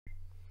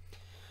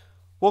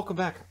Welcome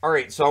back. All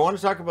right, so I want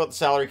to talk about the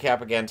salary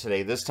cap again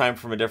today, this time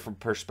from a different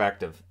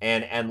perspective,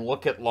 and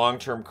look at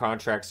long-term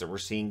contracts that we're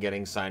seeing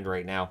getting signed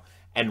right now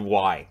and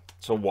why.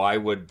 So why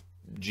would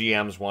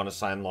GMs want to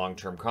sign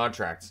long-term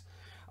contracts?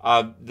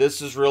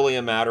 This is really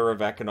a matter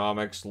of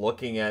economics,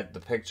 looking at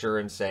the picture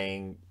and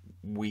saying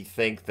we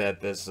think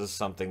that this is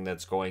something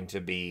that's going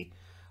to be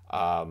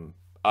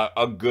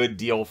a good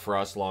deal for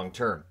us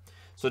long-term.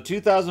 So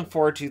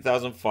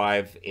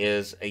 2004-2005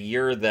 is a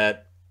year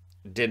that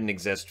didn't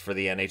exist for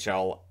the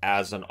NHL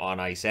as an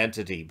on-ice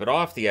entity. But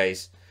off the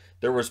ice,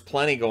 there was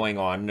plenty going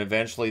on, and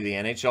eventually the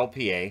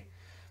NHLPA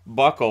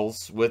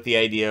buckles with the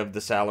idea of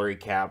the salary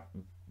cap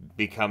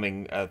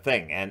becoming a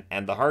thing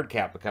and the hard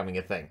cap becoming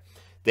a thing.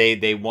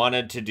 They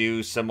wanted to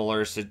do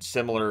similar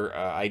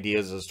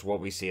ideas as to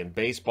what we see in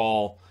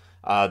baseball.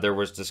 There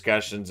was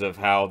discussions of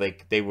how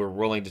they were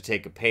willing to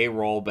take a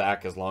payroll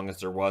back as long as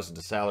there wasn't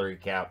a salary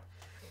cap.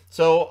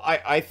 So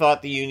I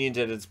thought the union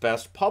did its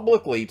best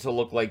publicly to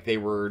look like they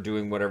were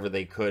doing whatever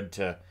they could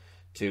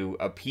to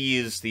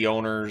appease the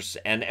owners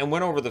and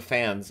win over the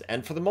fans.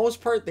 And for the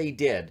most part, they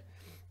did.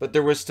 But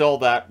there was still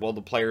that, well,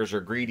 the players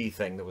are greedy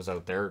thing that was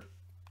out there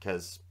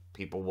because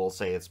people will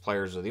say it's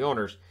players or the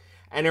owners.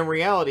 And in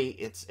reality,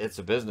 it's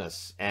a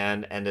business,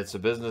 and it's a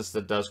business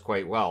that does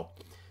quite well.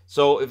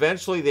 So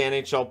eventually the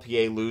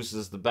NHLPA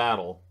loses the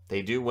battle.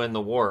 They do win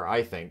the war,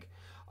 I think.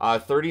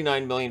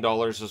 $39 million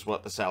is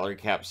what the salary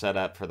cap set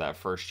at for that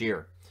first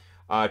year.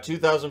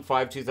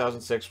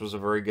 2005-2006 was a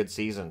very good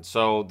season.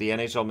 So the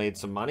NHL made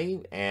some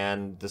money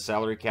and the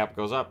salary cap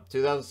goes up.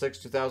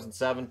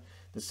 2006-2007,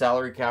 the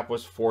salary cap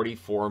was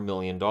 $44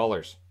 million.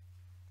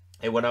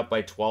 It went up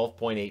by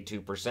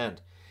 12.82%.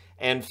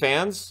 And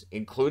fans,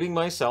 including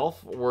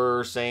myself,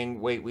 were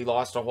saying, wait, we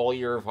lost a whole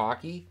year of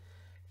hockey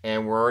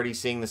and we're already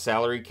seeing the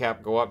salary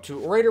cap go up to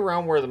right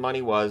around where the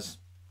money was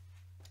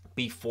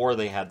before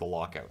they had the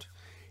lockout.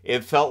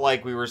 It felt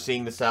like we were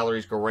seeing the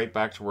salaries go right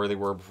back to where they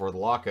were before the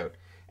lockout.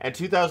 And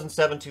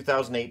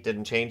 2007-2008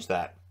 didn't change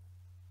that.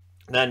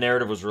 That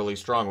narrative was really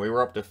strong. We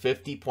were up to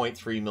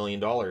 $50.3 million.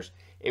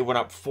 It went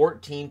up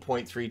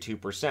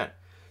 14.32%.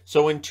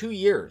 So in 2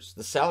 years,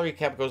 the salary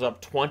cap goes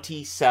up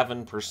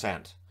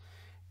 27%.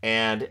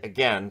 And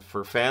again,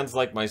 for fans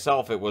like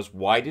myself, it was,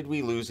 why did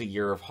we lose a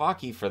year of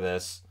hockey for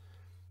this?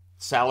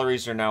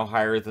 Salaries are now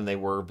higher than they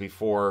were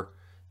before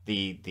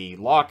the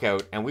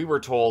lockout, and we were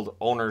told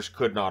owners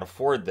could not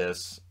afford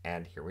this,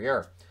 and here we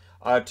are.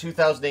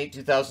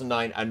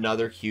 2008-2009,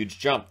 another huge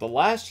jump. The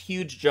last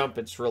huge jump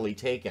it's really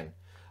taken,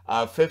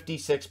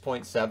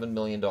 $56.7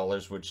 million,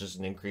 which is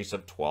an increase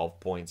of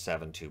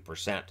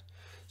 12.72%.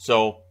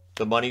 So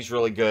the money's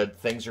really good.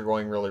 Things are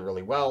going really,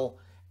 really well.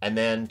 And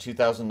then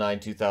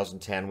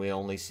 2009-2010, we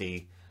only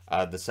see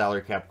the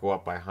salary cap go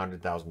up by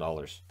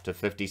 $100,000 to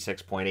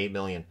 $56.8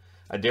 million.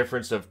 A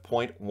difference of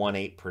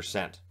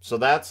 0.18%. So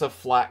that's a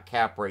flat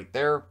cap right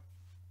there.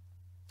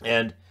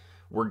 And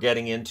we're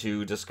getting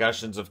into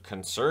discussions of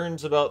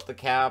concerns about the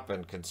cap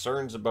and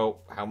concerns about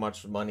how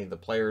much money the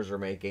players are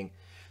making.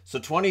 So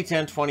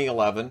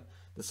 2010-2011,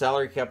 the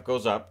salary cap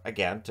goes up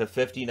again to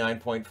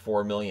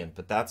 $59.4 million,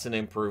 but that's an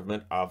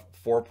improvement of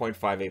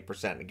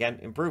 4.58%. Again,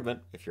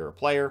 improvement if you're a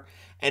player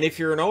and if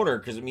you're an owner,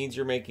 because it means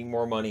you're making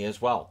more money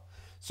as well.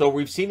 So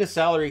we've seen a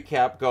salary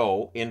cap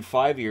go in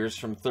 5 years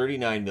from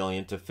 $39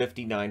 million to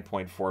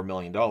 $59.4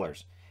 million.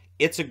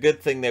 It's a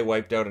good thing they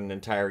wiped out an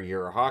entire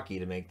year of hockey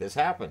to make this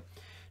happen.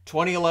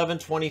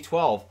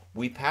 2011-2012,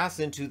 we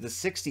pass into the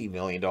 $60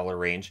 million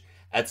range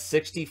at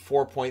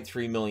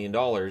 $64.3 million,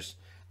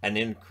 an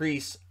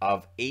increase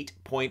of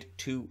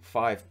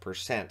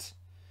 8.25%.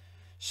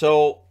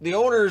 So the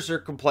owners are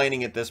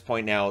complaining at this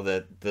point now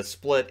that the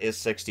split is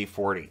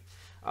 60-40.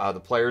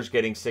 The players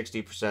getting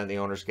 60%, the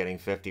owners getting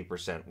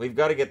 50%. We've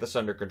got to get this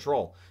under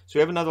control. So we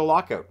have another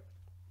lockout.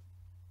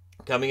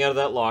 Coming out of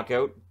that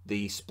lockout,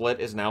 the split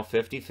is now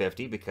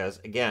 50-50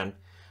 because, again,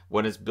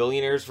 when it's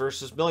billionaires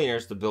versus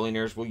millionaires, the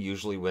billionaires will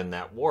usually win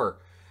that war.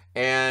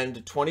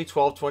 And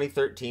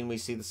 2012-2013, we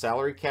see the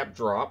salary cap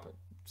drop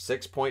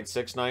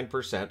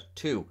 6.69%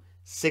 to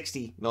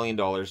 $60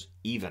 million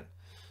even.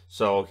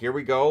 So here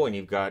we go, and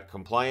you've got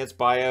compliance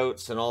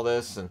buyouts and all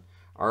this, and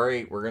all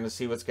right, we're going to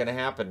see what's going to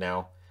happen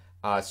now.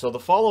 So the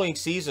following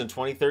season,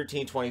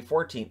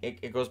 2013-2014,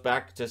 it goes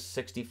back to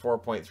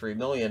 $64.3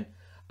 million,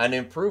 an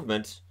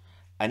improvement,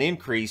 an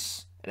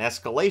increase, an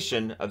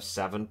escalation of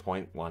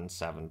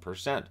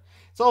 7.17%.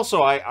 It's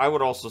also, I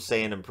would also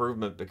say, an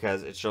improvement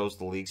because it shows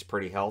the league's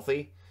pretty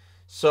healthy.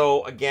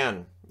 So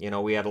again, you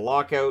know, we had a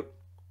lockout,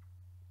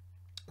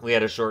 we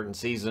had a shortened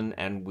season,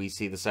 and we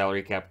see the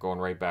salary cap going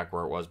right back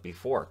where it was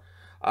before.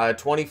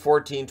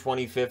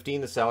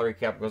 2014-2015, the salary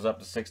cap goes up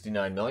to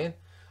 $69 million.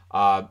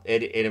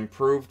 It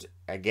improved,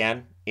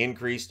 again,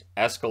 increased,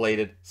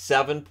 escalated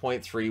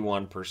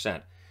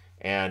 7.31%.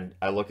 And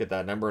I look at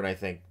that number and I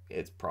think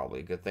it's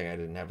probably a good thing I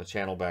didn't have a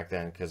channel back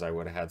then because I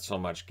would have had so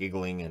much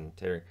giggling and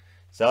tearing.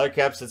 Salary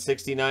cap's at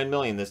 $69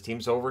 million. This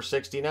team's over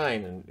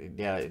 69, and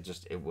yeah,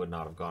 it would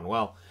not have gone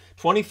well.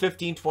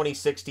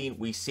 2015-2016,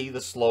 we see the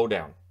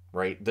slowdown,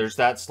 right? There's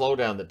that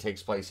slowdown that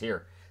takes place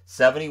here.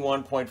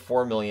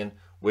 $71.4 million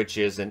which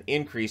is an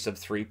increase of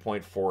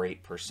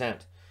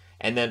 3.48%.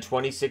 And then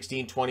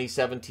 2016,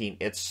 2017,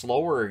 it's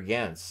slower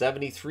again,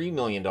 $73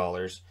 million,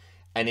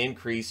 an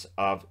increase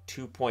of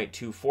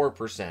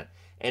 2.24%.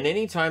 And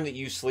anytime that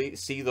you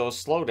see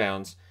those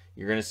slowdowns,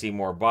 you're going to see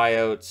more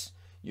buyouts.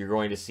 You're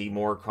going to see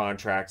more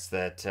contracts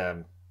that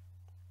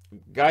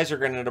guys are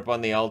going to end up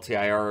on the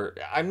LTIR.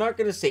 I'm not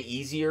going to say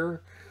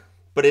easier,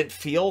 but it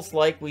feels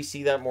like we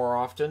see that more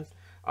often.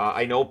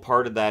 I know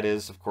part of that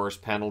is, of course,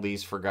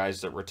 penalties for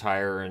guys that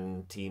retire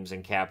and teams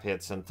and cap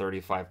hits and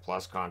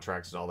 35-plus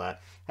contracts and all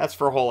that. That's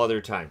for a whole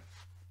other time.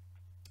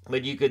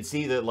 But you could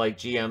see that, like,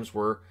 GMs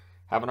were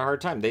having a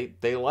hard time.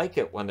 They like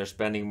it when they're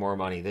spending more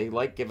money. They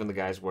like giving the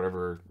guys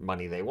whatever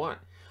money they want.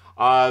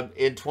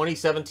 In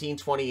 2017,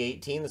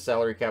 2018, the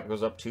salary cap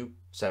goes up to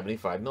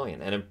 $75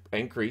 million, an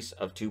increase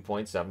of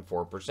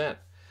 2.74%.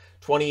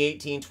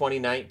 2018,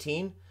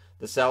 2019,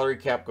 the salary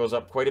cap goes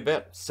up quite a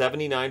bit,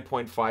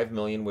 $79.5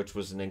 million, which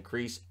was an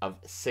increase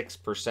of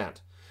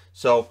 6%.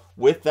 So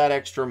with that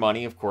extra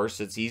money, of course,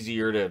 it's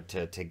easier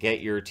to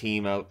get your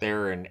team out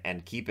there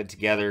and keep it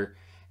together.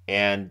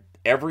 And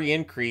every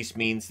increase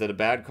means that a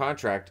bad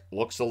contract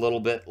looks a little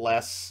bit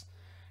less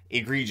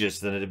egregious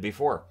than it did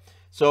before.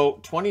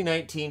 So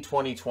 2019,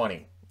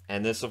 2020,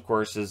 and this, of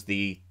course, is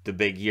the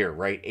big year,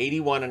 right?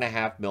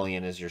 $81.5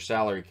 million is your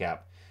salary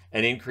cap,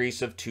 an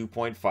increase of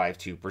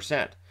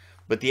 2.52%.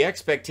 But the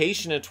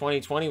expectation in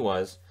 2020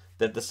 was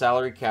that the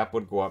salary cap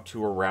would go up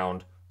to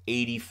around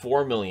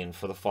 $84 million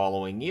for the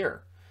following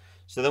year.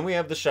 So then we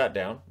have the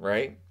shutdown,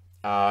 right?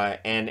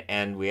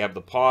 And we have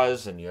the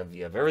pause, and you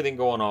have everything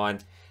going on,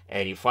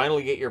 and you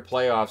finally get your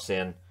playoffs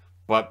in,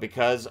 but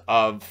because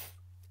of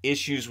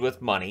issues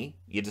with money,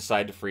 you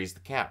decide to freeze the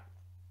cap.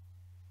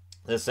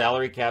 The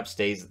salary cap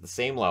stays at the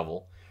same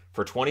level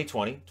for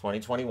 2020,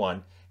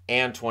 2021,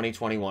 and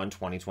 2021,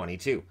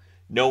 2022.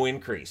 No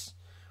increase.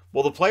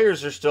 Well, the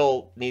players are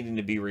still needing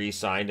to be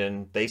re-signed,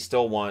 and they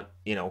still want,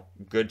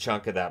 good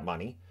chunk of that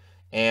money.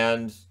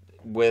 And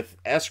with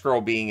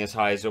escrow being as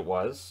high as it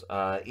was,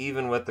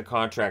 even with the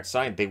contract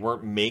signed, they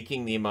weren't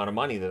making the amount of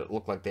money that it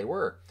looked like they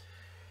were.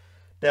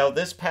 Now,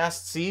 this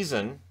past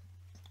season,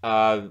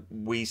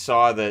 we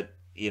saw that,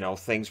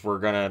 things were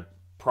going to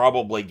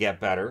probably get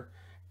better,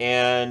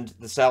 and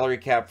the salary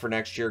cap for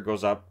next year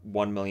goes up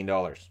 $1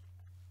 million.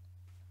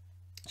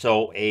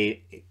 So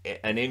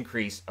an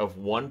increase of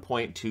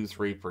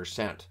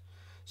 1.23%.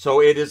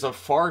 So it is a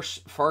far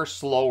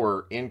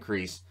slower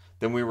increase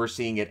than we were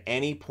seeing at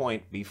any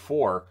point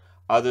before,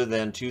 other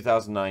than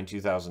 2009,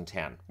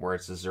 2010, where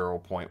it's a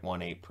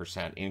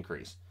 0.18%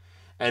 increase.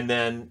 And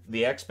then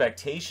the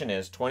expectation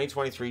is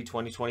 2023,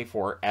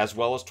 2024, as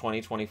well as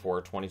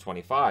 2024,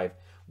 2025,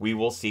 we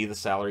will see the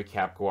salary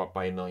cap go up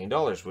by $1 million,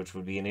 which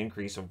would be an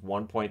increase of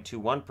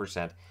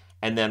 1.21%,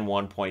 and then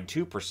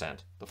 1.2%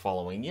 the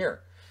following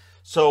year.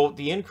 So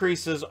the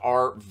increases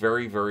are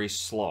very, very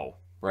slow,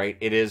 right?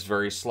 It is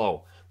very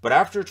slow. But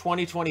after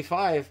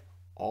 2025,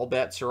 all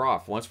bets are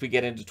off. Once we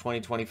get into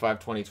 2025,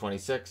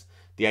 2026,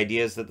 the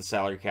idea is that the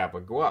salary cap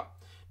would go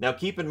up. Now,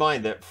 keep in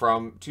mind that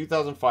from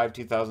 2005,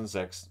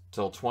 2006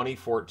 till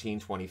 2014,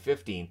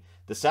 2015,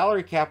 the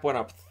salary cap went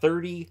up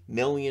 $30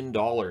 million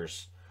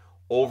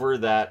over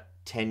that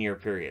 10-year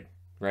period,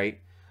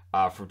 right?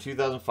 From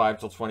 2005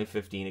 till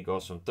 2015, it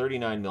goes from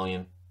 $39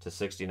 million to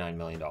 $69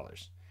 million.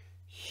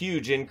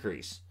 Huge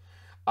increase.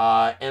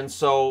 And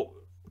so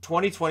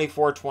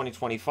 2024,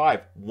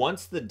 2025,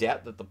 once the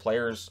debt that the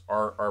players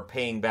are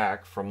paying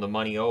back from the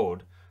money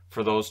owed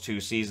for those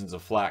 2 seasons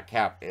of flat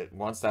cap,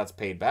 once that's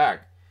paid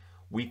back,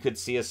 we could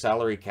see a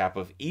salary cap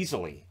of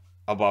easily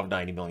above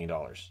 $90 million.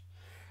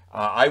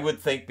 I would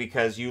think,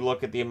 because you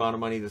look at the amount of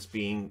money that's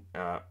being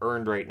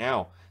earned right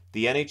now,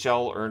 the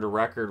NHL earned a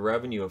record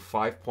revenue of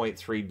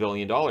 $5.3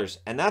 billion,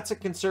 and that's a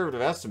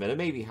conservative estimate. It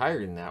may be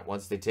higher than that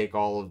once they take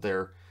all of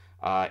their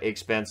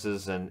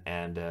expenses and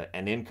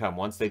income.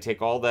 Once they take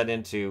all that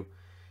into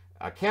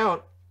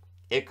account,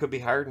 it could be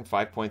higher than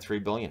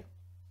 $5.3 billion.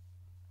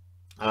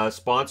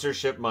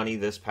 Sponsorship money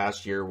this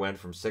past year went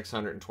from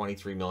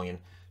 $623 million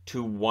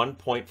to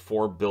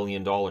 $1.4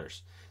 billion.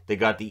 They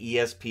got the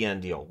ESPN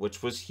deal,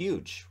 which was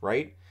huge,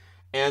 right?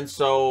 And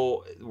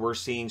so we're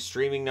seeing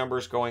streaming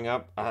numbers going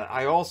up.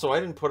 I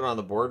didn't put it on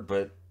the board,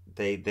 but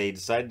they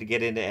decided to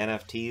get into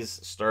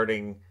NFTs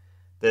starting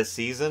this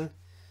season.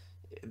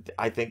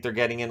 I think they're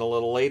getting in a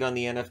little late on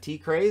the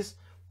NFT craze,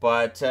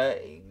 but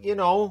they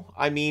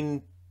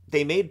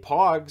made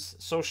Pogs,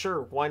 so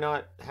sure, why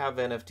not have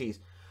NFTs?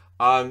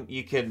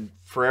 You can,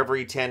 for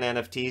every 10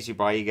 NFTs you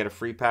buy, you get a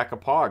free pack of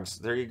Pogs.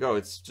 There you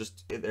go.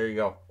 There you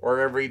go. Or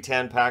every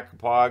 10 pack of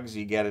Pogs,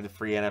 you get a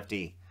free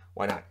NFT.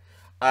 Why not?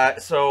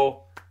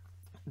 So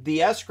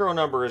the escrow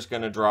number is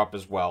going to drop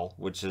as well,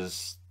 which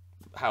is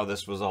how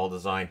this was all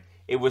designed.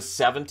 It was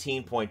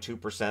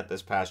 17.2%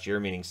 this past year,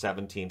 meaning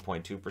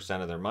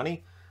 17.2% of their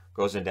money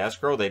goes into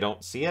escrow. They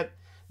don't see it.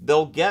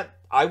 They'll get,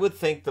 I would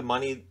think, the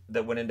money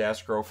that went into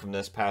escrow from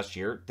this past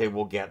year, they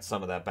will get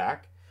some of that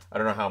back. I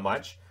don't know how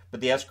much,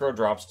 but the escrow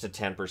drops to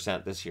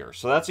 10% this year.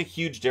 So that's a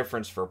huge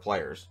difference for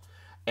players.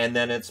 and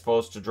then it's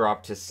supposed to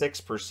drop to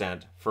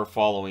 6% for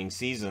following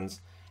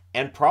seasons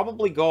and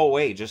probably go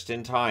away just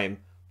in time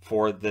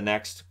for the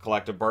next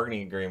collective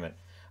bargaining agreement.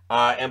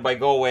 And by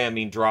go away, I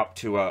mean drop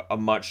to a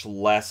much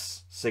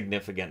less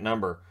significant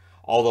number.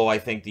 Although I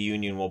think the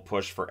union will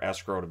push for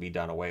escrow to be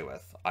done away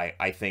with.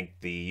 I think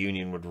the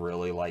union would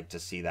really like to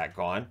see that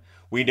gone.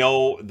 We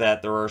know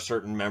that there are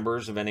certain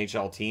members of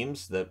NHL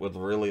teams that would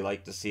really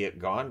like to see it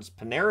gone. It's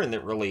Panarin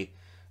that really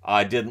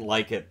didn't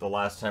like it the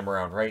last time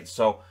around, right?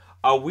 So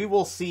we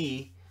will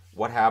see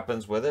what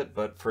happens with it.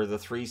 But for the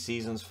 3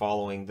 seasons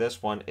following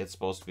this one, it's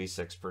supposed to be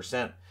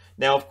 6%.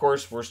 Now, of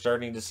course, we're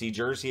starting to see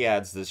jersey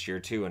ads this year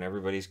too, and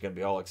everybody's going to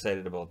be all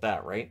excited about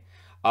that, right?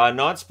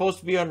 Not supposed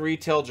to be on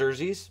retail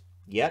jerseys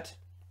yet.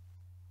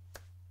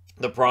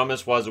 The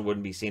promise was it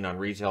wouldn't be seen on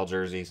retail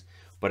jerseys,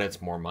 but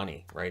it's more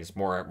money, right? It's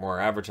more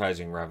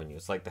advertising revenue.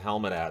 It's like the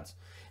helmet ads.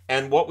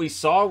 And what we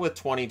saw with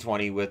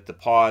 2020, with the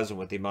pause and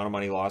with the amount of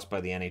money lost by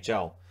the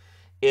NHL,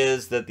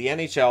 is that the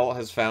NHL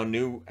has found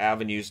new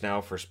avenues now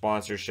for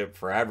sponsorship,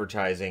 for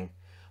advertising.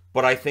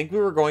 But I think we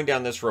were going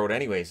down this road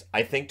anyways.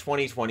 I think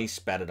 2020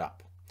 sped it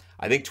up.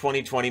 I think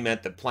 2020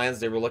 meant that plans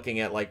they were looking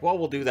at, like, well,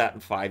 we'll do that in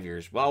 5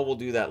 years. Well, we'll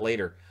do that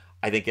later.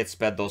 I think it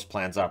sped those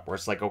plans up, where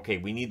it's like, okay,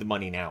 we need the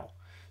money now.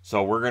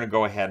 So we're going to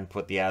go ahead and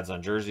put the ads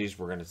on jerseys.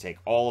 We're going to take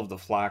all of the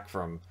flack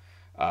from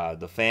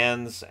the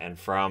fans and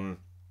from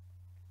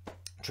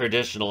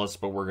traditionalists,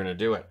 but we're going to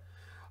do it.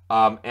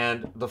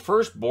 And the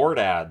first board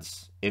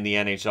ads in the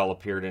NHL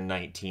appeared in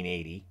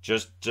 1980.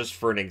 Just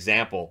for an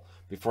example,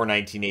 before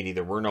 1980,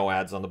 there were no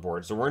ads on the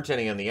boards. There weren't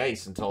any on the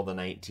ice until the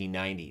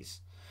 1990s.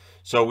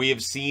 So we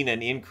have seen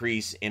an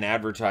increase in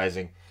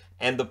advertising.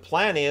 And the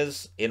plan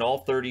is, in all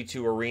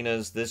 32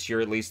 arenas this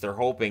year at least, they're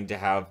hoping to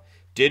have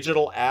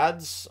digital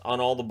ads on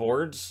all the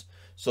boards.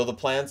 So the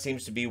plan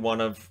seems to be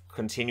one of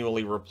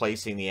continually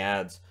replacing the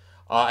ads.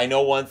 I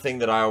know one thing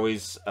that I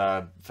always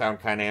found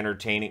kind of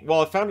entertaining.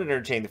 Well, I found it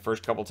entertaining the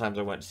first couple times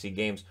I went to see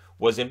games,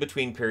 was in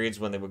between periods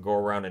when they would go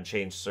around and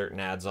change certain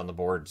ads on the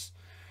boards.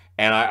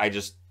 And I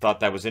just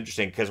thought that was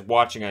interesting, because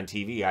watching on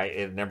TV,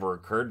 it never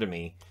occurred to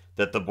me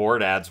that the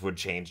board ads would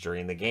change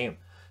during the game.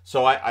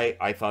 So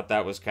I thought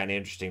that was kind of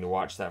interesting to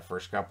watch that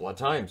first couple of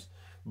times.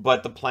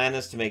 But the plan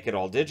is to make it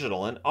all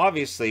digital, and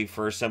obviously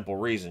for a simple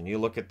reason. You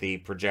look at the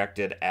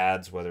projected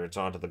ads, whether it's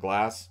onto the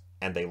glass,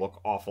 and they look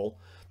awful.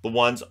 The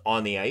ones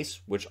on the ice,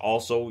 which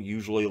also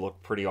usually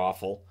look pretty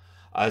awful,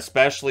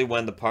 especially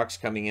when the puck's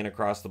coming in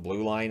across the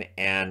blue line,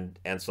 and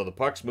so the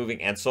puck's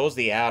moving, and so is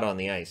the ad on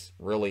the ice.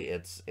 Really,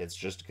 it's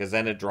just because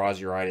then it draws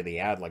your eye to the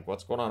ad, like,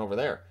 what's going on over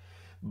there?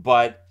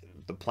 But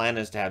the plan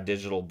is to have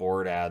digital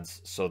board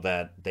ads so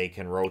that they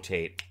can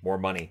rotate more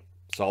money.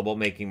 It's all about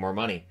making more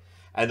money.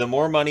 And the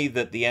more money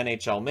that the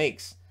NHL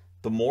makes,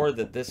 the more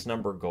that this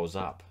number goes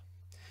up.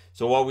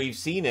 So what we've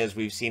seen is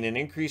we've seen an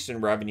increase in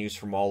revenues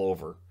from all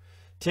over.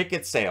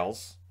 Ticket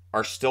sales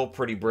are still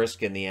pretty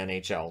brisk in the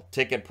NHL.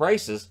 Ticket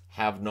prices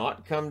have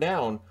not come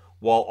down,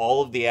 while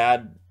all of the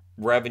ad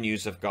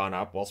revenues have gone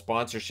up, while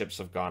sponsorships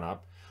have gone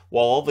up,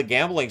 while all the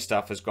gambling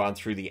stuff has gone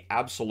through the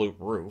absolute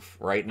roof,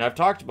 right? And I've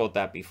talked about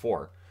that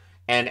before,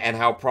 and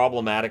how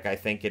problematic I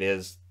think it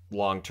is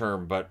long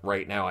term, but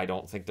right now I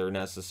don't think they're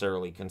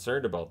necessarily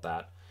concerned about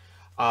that.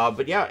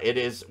 But yeah, it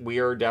is. We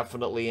are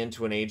definitely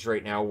into an age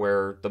right now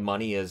where the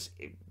money is,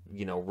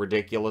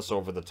 ridiculous,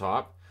 over the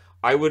top.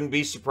 I wouldn't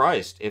be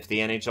surprised if the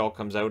NHL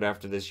comes out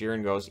after this year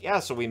and goes, yeah,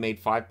 so we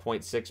made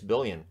 $5.6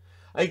 billion.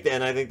 I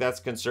think that's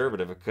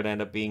conservative. It could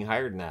end up being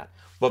higher than that.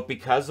 But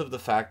because of the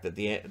fact that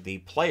the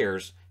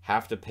players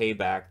have to pay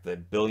back the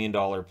 $1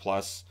 billion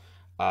plus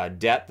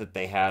debt that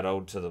they had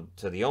owed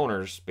to the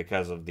owners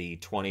because of the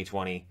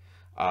 2020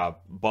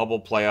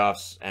 bubble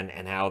playoffs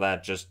and how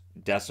that just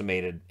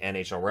decimated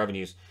NHL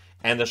revenues,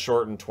 and the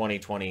shortened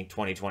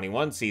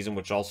 2020-2021 season,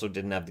 which also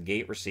didn't have the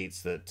gate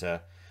receipts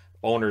that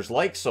owners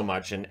like so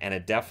much, and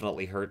it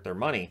definitely hurt their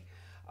money.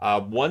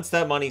 Once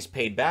that money's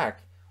paid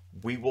back,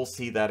 we will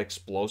see that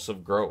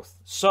explosive growth.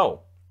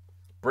 So,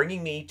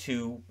 bringing me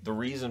to the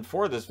reason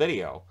for this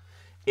video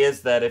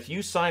is that if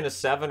you sign a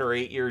 7 or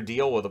 8 year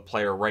deal with a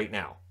player right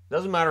now,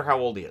 doesn't matter how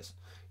old he is,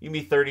 you can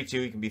be 32,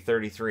 you can be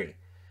 33.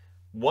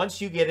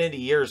 Once you get into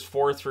years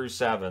 4 through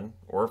 7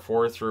 or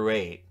 4 through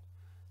 8,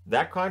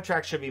 that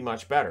contract should be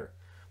much better,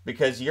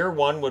 because year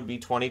 1 would be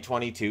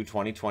 2022,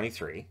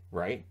 2023,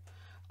 right?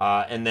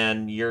 And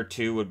then year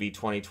 2 would be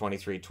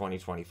 2023,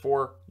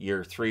 2024.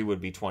 Year 3 would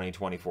be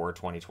 2024,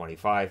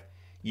 2025.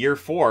 Year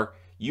 4,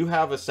 you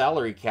have a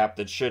salary cap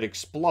that should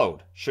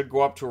explode, should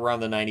go up to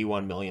around the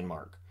 91 million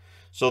mark.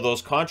 So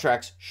those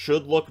contracts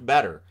should look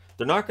better.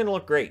 They're not going to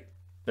look great.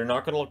 They're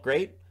not going to look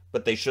great,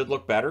 but they should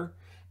look better.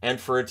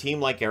 And for a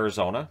team like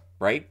Arizona,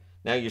 right,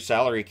 now your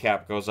salary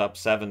cap goes up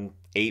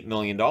 $7-8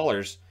 million.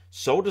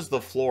 So does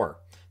the floor.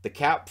 The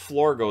cap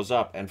floor goes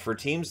up. And for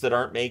teams that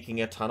aren't making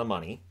a ton of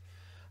money,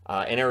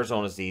 and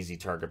Arizona's the easy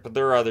target, but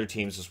there are other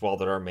teams as well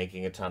that are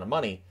making a ton of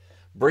money,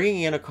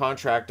 bringing in a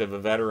contract of a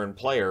veteran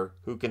player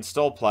who can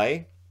still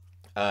play,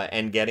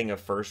 and getting a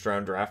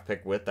first-round draft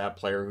pick with that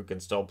player who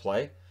can still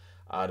play,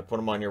 to put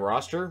him on your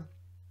roster,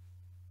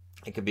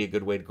 it could be a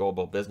good way to go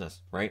about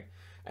business, right?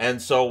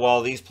 And so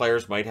while these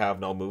players might have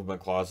no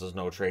movement clauses,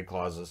 no trade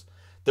clauses,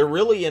 they're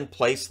really in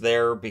place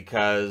there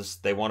because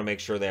they want to make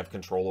sure they have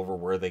control over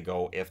where they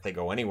go if they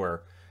go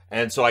anywhere.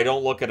 And so I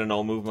don't look at a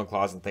no movement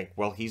clause and think,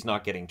 well, he's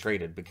not getting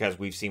traded, because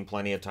we've seen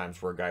plenty of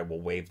times where a guy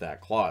will waive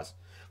that clause.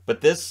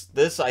 But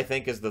this I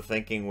think is the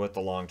thinking with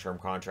the long-term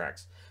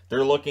contracts.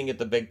 They're looking at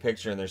the big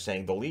picture and they're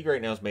saying the league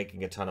right now is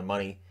making a ton of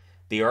money.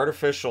 The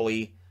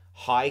artificially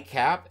high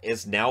cap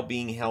is now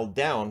being held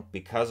down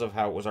because of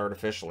how it was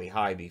artificially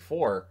high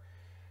before.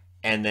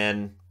 And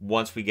then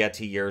once we get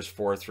to years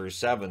 4 through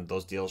 7,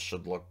 those deals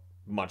should look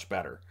much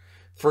better.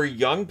 For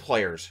young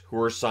players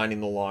who are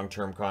signing the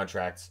long-term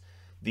contracts,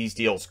 these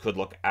deals could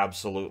look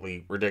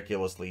absolutely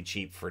ridiculously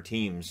cheap for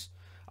teams.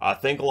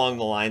 Think along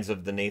the lines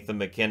of the Nathan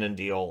McKinnon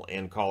deal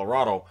in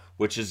Colorado,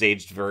 which has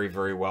aged very,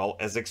 very well.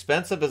 As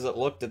expensive as it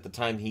looked at the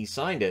time he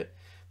signed it,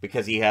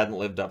 because he hadn't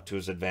lived up to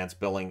his advance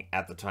billing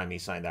at the time he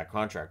signed that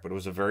contract. But it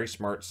was a very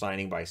smart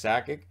signing by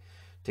Sakic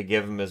to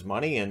give him his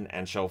money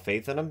and show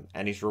faith in him,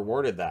 and he's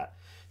rewarded that.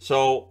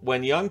 So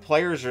when young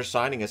players are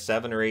signing a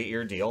 7 or 8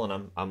 year deal,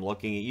 and I'm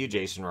looking at you,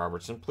 Jason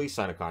Robertson, please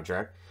sign a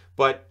contract.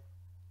 But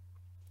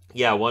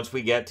yeah, once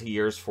we get to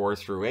years 4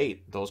 through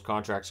 8, those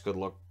contracts could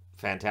look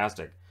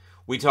fantastic.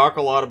 We talk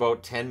a lot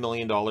about $10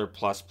 million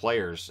plus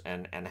players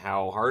and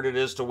how hard it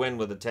is to win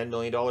with a $10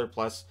 million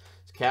plus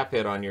cap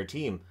hit on your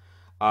team.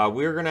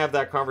 We're going to have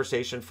that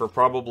conversation for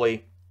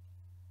probably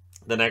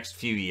the next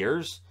few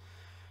years,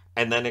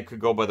 and then it could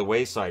go by the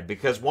wayside,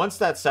 because once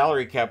that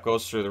salary cap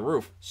goes through the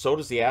roof, so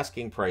does the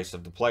asking price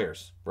of the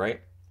players, right?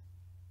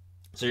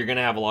 So you're going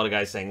to have a lot of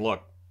guys saying,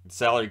 look,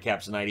 salary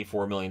cap's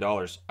 $94 million.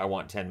 I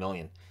want $10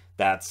 million.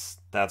 That's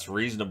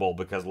reasonable,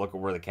 because look at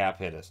where the cap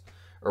hit is,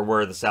 or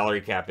where the salary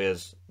cap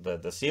is,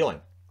 the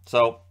ceiling.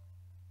 So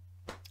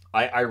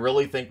I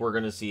really think we're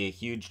going to see a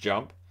huge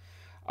jump.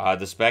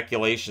 The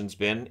speculation's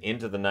been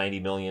into the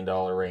 $90 million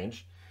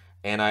range,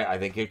 and I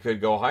think it could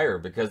go higher,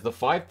 because the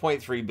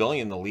 $5.3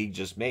 billion the league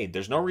just made,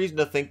 there's no reason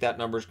to think that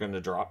number's going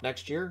to drop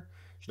next year.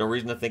 There's no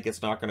reason to think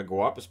it's not going to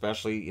go up,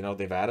 especially, you know,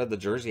 they've added the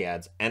jersey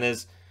ads. And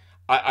as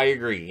I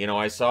agree, you know,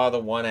 I saw the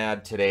one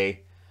ad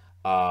today,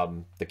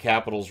 the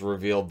Capitals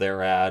revealed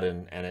their ad,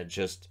 and it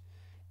just,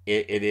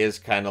 it is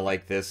kind of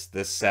like this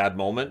sad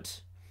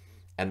moment,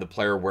 and the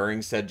player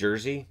wearing said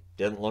jersey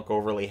didn't look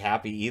overly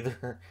happy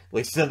either, at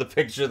least in the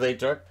picture they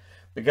took,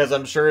 because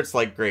I'm sure it's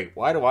like, great,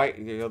 why do I,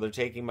 you know, they're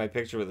taking my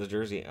picture with the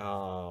jersey.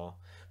 Oh,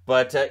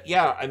 but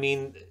yeah, I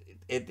mean,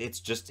 it's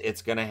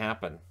going to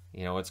happen.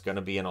 You know, it's going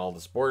to be in all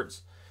the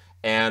sports.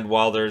 And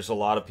while there's a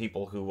lot of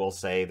people who will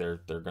say they're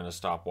going to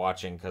stop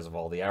watching because of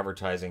all the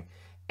advertising,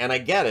 and I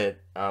get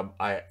it,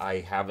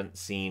 I haven't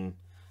seen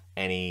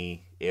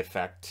any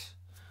effect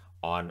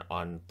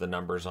on the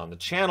numbers on the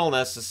channel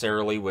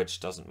necessarily,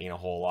 which doesn't mean a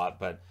whole lot,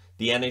 but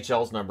the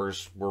NHL's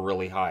numbers were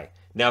really high.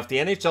 Now, if the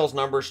NHL's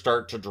numbers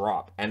start to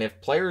drop, and if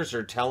players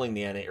are telling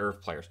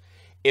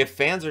if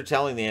fans are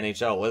telling the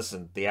NHL,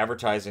 listen, the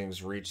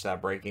advertising's reached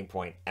that breaking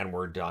point and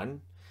we're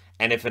done,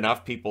 and if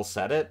enough people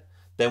said it,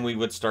 then we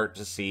would start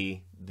to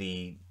see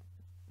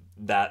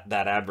that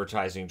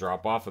advertising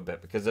drop off a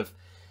bit. Because if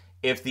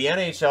the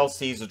NHL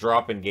sees a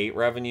drop in gate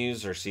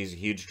revenues, or sees a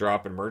huge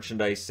drop in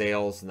merchandise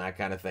sales and that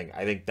kind of thing,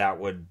 I think that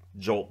would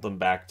jolt them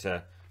back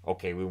to,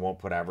 okay, we won't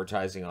put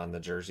advertising on the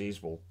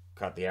jerseys, we'll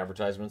cut the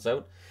advertisements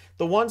out.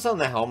 The ones on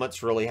the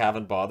helmets really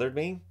haven't bothered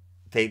me.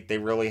 They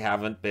really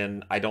haven't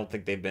been, I don't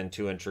think they've been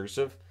too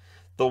intrusive.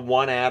 The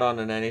one ad on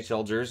an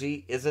NHL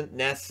jersey isn't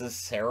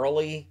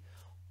necessarily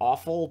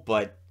awful,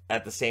 but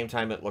at the same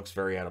time, it looks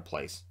very out of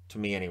place, to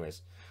me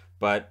anyways.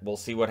 But we'll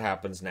see what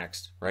happens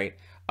next, right?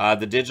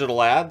 The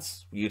digital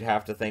ads, you'd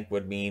have to think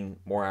would mean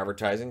more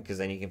advertising, because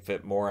then you can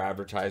fit more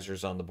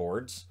advertisers on the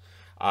boards.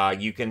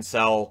 You can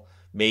sell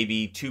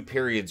maybe 2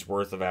 periods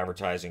worth of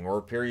advertising, or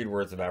a period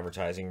worth of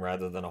advertising,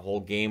 rather than a whole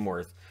game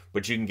worth,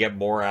 but you can get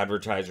more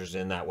advertisers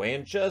in that way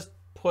and just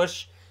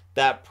push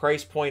that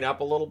price point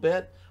up a little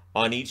bit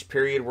on each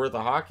period worth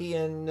of hockey,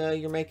 and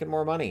you're making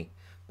more money,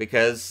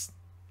 because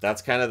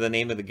that's kind of the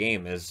name of the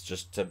game, is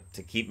just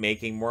to keep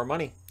making more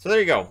money. So there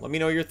you go. Let me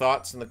know your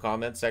thoughts in the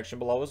comments section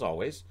below, as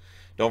always.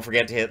 Don't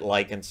forget to hit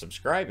like and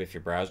subscribe if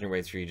you're browsing your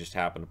way through, you just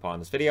happened upon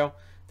this video.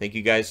 Thank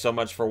you guys so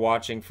much for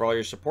watching, for all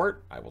your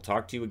support. I will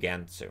talk to you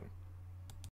again soon.